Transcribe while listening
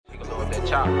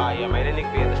chop. Oh yeah, man, that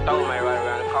nigga be at the store, man, right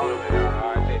around the corner, man.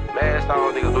 Alright, bet. Mask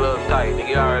on, nigga, gloves tight. Nigga,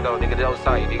 you already know, nigga, those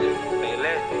tight, nigga. Nigga,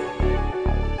 let's.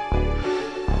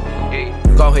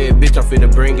 Go ahead, bitch, I'm finna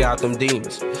bring out them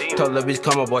demons. Told the bitch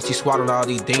come up, boy, she swallowed all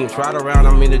these demons. Right around,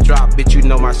 I'm in the drop, bitch, you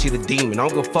know my shit a demon. I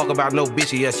don't give a fuck about no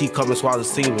bitch, yeah, she come and swallow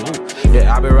semen.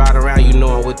 Yeah, I been riding around, you know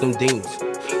I'm with them demons.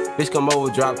 Bitch come over,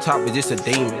 drop top, it's just a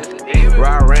demon.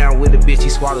 Ride around with the bitch, she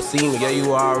swallow semen. Yeah,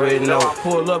 you already know.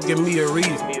 Pull up, give me a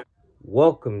reason.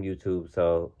 Welcome, YouTube.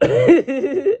 So,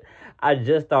 I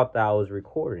just thought that I was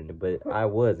recording it, but I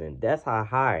wasn't. That's how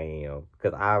high I am.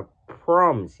 Because I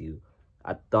promise you,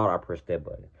 I thought I pressed that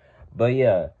button. But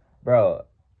yeah, bro.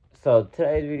 So,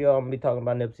 today's video, I'm going to be talking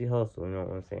about Nipsey Hussle. You know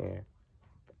what I'm saying?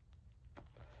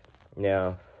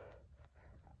 Now,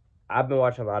 I've been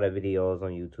watching a lot of videos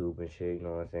on YouTube and shit. You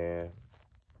know what I'm saying?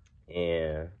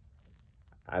 And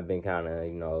I've been kind of,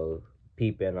 you know,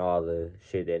 peeping all the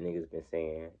shit that niggas been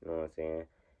saying. You know what I'm saying?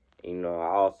 You know, I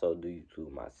also do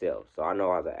YouTube myself, so I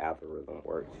know how the algorithm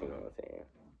works, you know what I'm saying?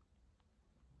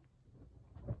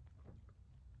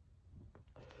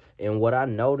 And what I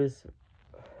noticed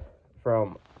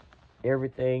from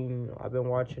everything I've been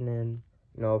watching and,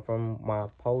 you know, from my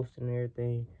posts and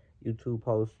everything, YouTube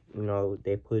posts, you know,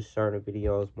 they push certain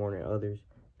videos more than others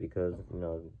because, you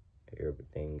know,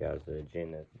 everything got an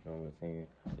agenda, you know what I'm saying?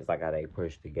 Just like how they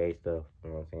push the gay stuff, you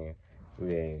know what I'm saying?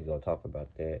 We ain't gonna talk about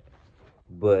that.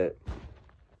 But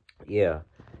yeah,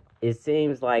 it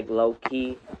seems like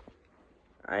low-key,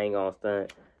 I ain't gonna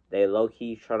stunt, they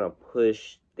low-key trying to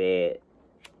push that,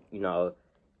 you know,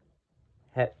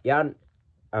 y'all,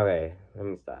 okay, let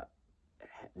me stop.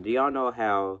 Do y'all know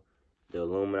how the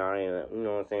Illuminati, you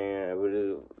know what I'm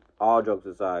saying, all jokes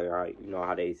aside, right, you know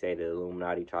how they say the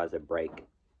Illuminati tries to break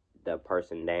the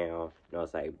person down, you know,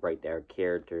 it's like break their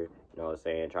character, you know what I'm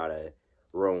saying, try to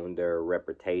ruin their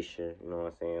reputation, you know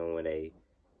what I'm saying, when they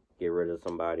get rid of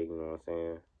somebody, you know what I'm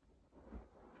saying?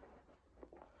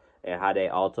 And how they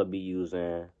also be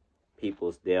using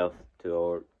people's death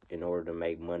in order to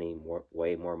make money,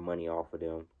 way more money off of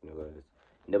them. Because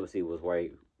Nipsey was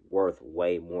worth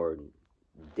way more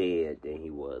dead than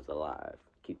he was alive.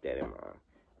 Keep that in mind.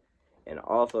 And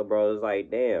also, bro, it's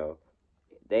like, damn,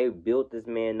 they built this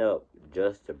man up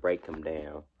just to break him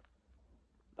down.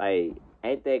 Like,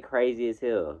 ain't that crazy as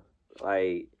hell?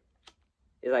 Like,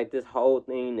 it's like this whole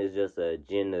thing is just an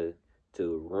agenda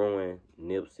to ruin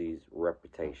Nipsey's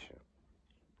reputation.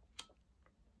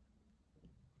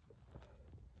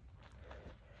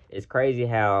 It's crazy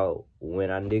how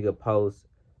when a nigga posts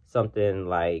something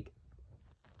like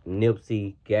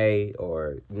Nipsey gay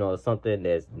or, you know, something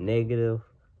that's negative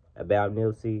about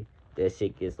Nipsey, that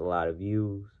shit gets a lot of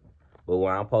views. But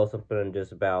when I post something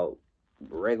just about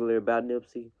regular about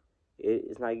Nipsey,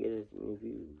 it's not getting as many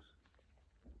views.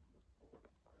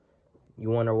 You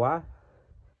wonder why?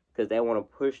 Because they want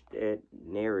to push that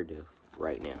narrative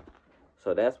right now.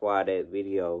 So that's why that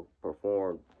video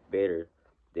performed better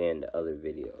than the other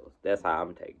videos. That's how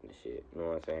I'm taking the shit. You know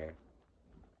what I'm saying?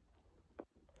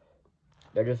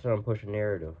 They're just trying to push a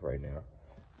narrative right now.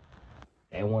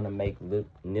 They want to make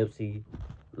Nipsey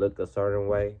look a certain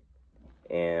way.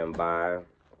 And by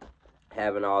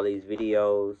having all these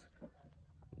videos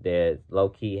that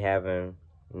low-key having,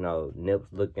 you know, Nips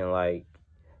looking like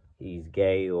he's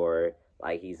gay or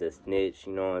like he's a snitch,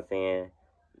 you know what I'm saying?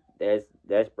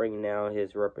 That's bringing down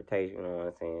his reputation, you know what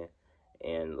I'm saying?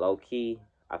 And low-key,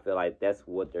 I feel like that's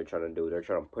what they're trying to do. They're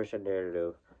trying to push a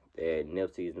narrative that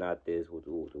Nipsey's not this,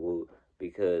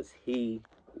 because he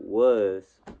was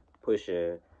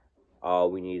pushing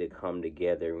all we need to come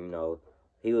together, you know.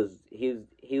 He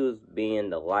was being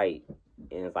the light,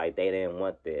 and it's like they didn't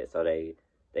want that, so they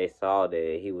saw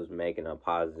that he was making a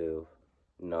positive,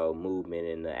 you know, movement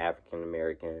in the African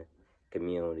American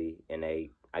community, and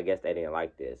I guess they didn't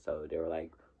like this, so they were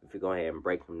like, if you go ahead and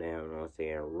break him down, you know what I'm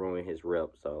saying, ruin his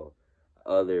rep, so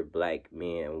other black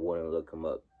men wouldn't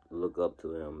look up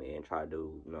to him and try to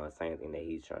do, you know, the same thing that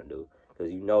he's trying to do.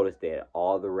 Because you notice that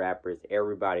all the rappers,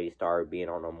 everybody started being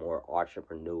on a more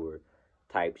entrepreneur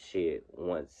type shit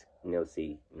once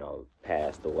Nipsey, you know,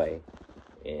 passed away.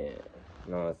 And, you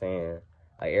know what I'm saying?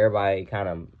 Like, everybody kind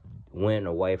of went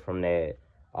away from that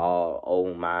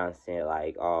old mindset,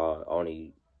 like,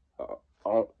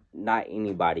 not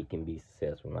anybody can be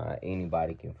successful. Not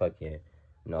anybody can fucking,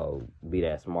 you know, be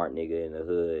that smart nigga in the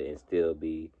hood and still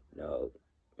be, you know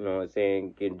what I'm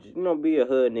saying? Can, you know, be a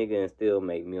hood nigga and still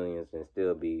make millions and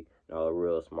still be, you know, a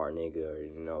real smart nigga, or,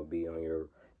 you know, be on your, you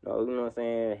know what I'm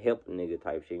saying, help the nigga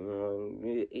type shit. You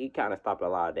know, he kind of stopped a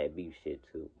lot of that beef shit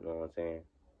too. You know what I'm saying?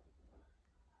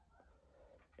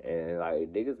 And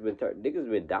like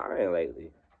niggas been dying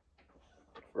lately.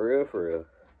 For real, for real.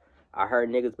 I heard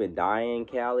niggas been dying in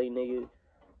Cali, nigga.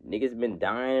 Niggas been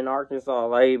dying in Arkansas.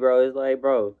 Like, bro, it's like,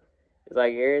 bro. It's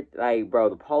like, bro,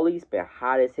 the police been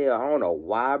hot as hell. I don't know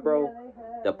why, bro.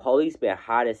 Yeah, the police been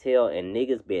hot as hell and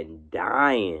niggas been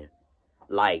dying.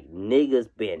 Like, niggas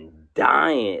been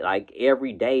dying. Like,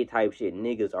 every day type shit,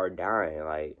 niggas are dying.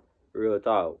 Like, real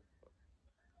talk.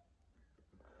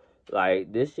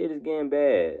 Like, this shit is getting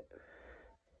bad.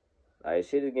 Like,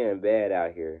 shit is getting bad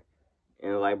out here.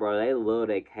 And, like, bro, they love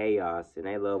that chaos and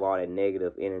they love all that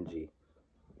negative energy.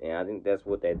 And I think that's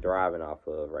what they're driving off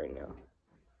of right now.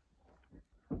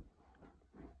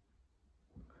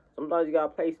 Sometimes you gotta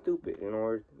play stupid in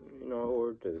order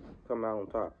to come out on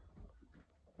top.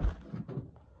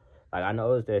 Like, I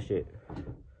notice that shit.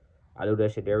 I do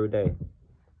that shit every day.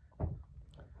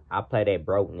 I play that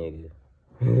broke nigga.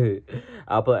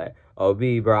 I play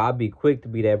OB, bro. I be quick to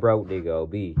be that broke nigga,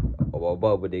 OB. Or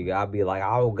Bubba nigga. I be like,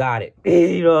 I don't got it.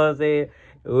 You know what I'm saying?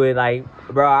 With like,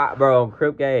 bro, on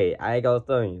Crip Gay, I ain't gonna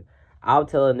stun you. I'll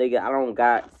tell a nigga I don't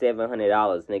got $700,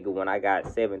 nigga, when I got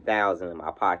 $7,000 in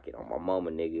my pocket on my mama,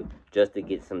 nigga, just to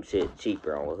get some shit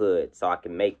cheaper on hood, so I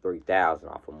can make $3,000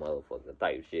 off a motherfucker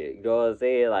type shit. You know what I'm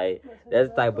saying? Like, that's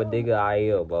the type of nigga I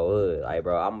am, bro. Hood, like,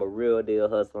 bro, I'm a real deal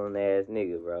hustling ass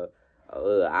nigga, bro.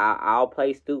 I'll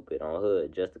play stupid on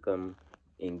hood just to come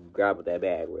and grab with that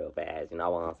bag real fast. You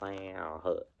know what I'm saying? On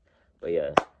hood, but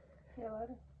yeah.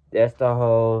 That's the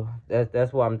whole.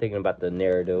 That's what I'm thinking about the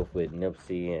narrative with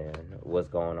Nipsey and what's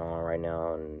going on right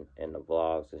now and the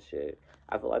vlogs and shit.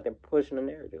 I feel like they're pushing the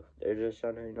narrative. They're just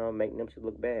trying to, make Nipsey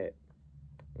look bad.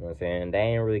 You know what I'm saying? They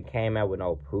ain't really came out with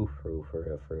no proof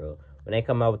for real. When they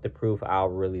come out with the proof, I'll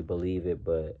really believe it.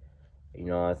 But you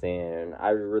know what I'm saying? I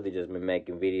really just been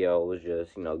making videos,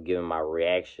 just giving my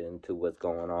reaction to what's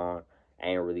going on. I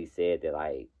ain't really said that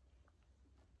like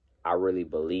I really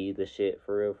believe the shit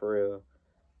for real.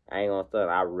 I ain't gonna stunt.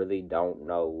 I really don't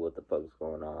know what the fuck's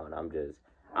going on. I think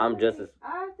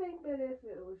that if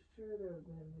it was true, there would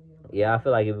be a video. Yeah, I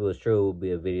feel like if it was true, it would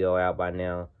be a video out by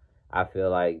now. I feel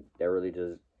like they're really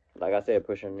just, like I said,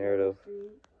 pushing narrative.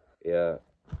 Yeah.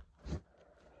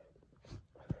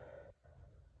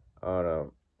 I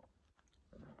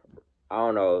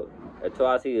don't know. Until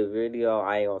I see the video,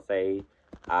 I ain't gonna say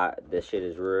this shit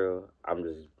is real. I'm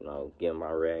just, giving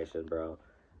my reaction, bro.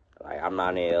 Like, I'm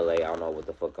not in LA. I don't know what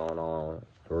the fuck going on.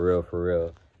 For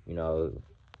real.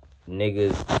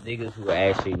 Niggas who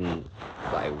actually,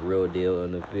 like, real deal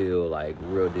in the field, like,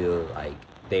 real deal, like,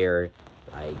 there,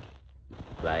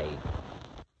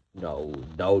 know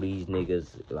these niggas,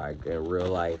 like, in real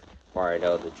life, probably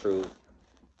know the truth.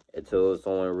 Until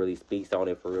someone really speaks on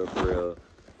it for real,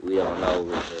 we don't know.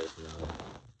 We're just,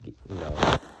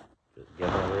 just give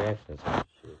my reactions and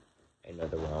shit. Ain't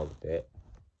nothing wrong with that.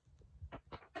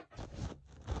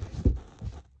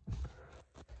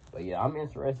 But yeah, I'm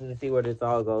interested to see where this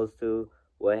all goes to,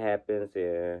 what happens,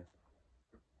 and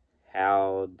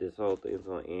how this whole thing's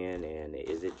gonna end, and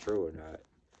is it true or not?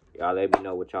 Y'all let me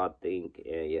know what y'all think,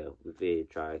 and yeah, we could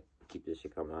try to keep this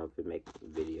shit coming out, make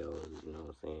videos, you know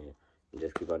what I'm saying, and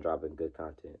just keep on dropping good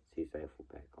content. See Safe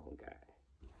back on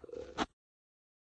guy.